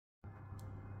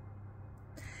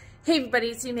Hey everybody,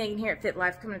 it's me Megan here at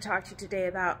FitLife. I'm going to talk to you today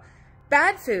about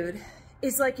bad food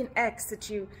is like an ex that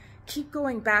you keep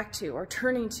going back to or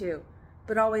turning to,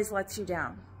 but always lets you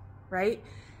down, right?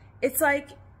 It's like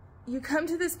you come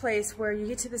to this place where you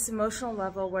get to this emotional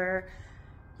level where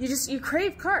you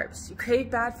crave carbs, you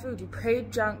crave bad food, you crave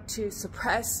junk to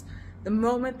suppress the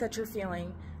moment that you're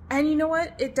feeling. And you know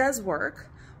what? It does work.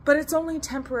 But it's only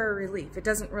temporary relief. It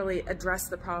doesn't really address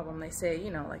the problem. They say,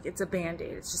 like it's a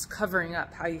Band-Aid. It's just covering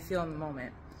up how you feel in the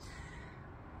moment.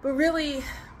 But really,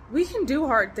 we can do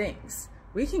hard things.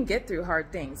 We can get through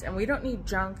hard things. And we don't need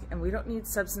junk and we don't need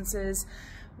substances.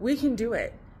 We can do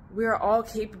it. We are all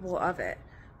capable of it.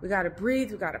 We got to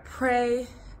breathe. We got to pray.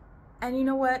 And you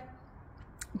know what?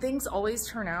 Things always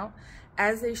turn out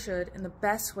as they should in the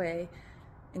best way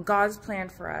in God's plan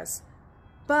for us.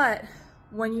 But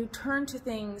when you turn to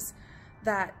things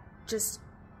that just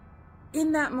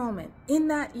in that moment, in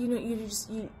that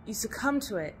you succumb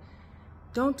to it,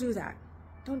 don't do that.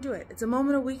 Don't do it. It's a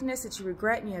moment of weakness that you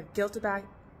regret and you have guilt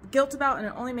about, and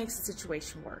it only makes the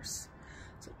situation worse.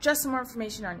 So just some more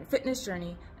information on your fitness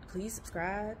journey, and please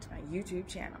subscribe to my YouTube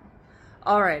channel.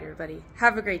 All right, everybody,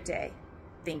 have a great day.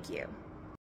 Thank you.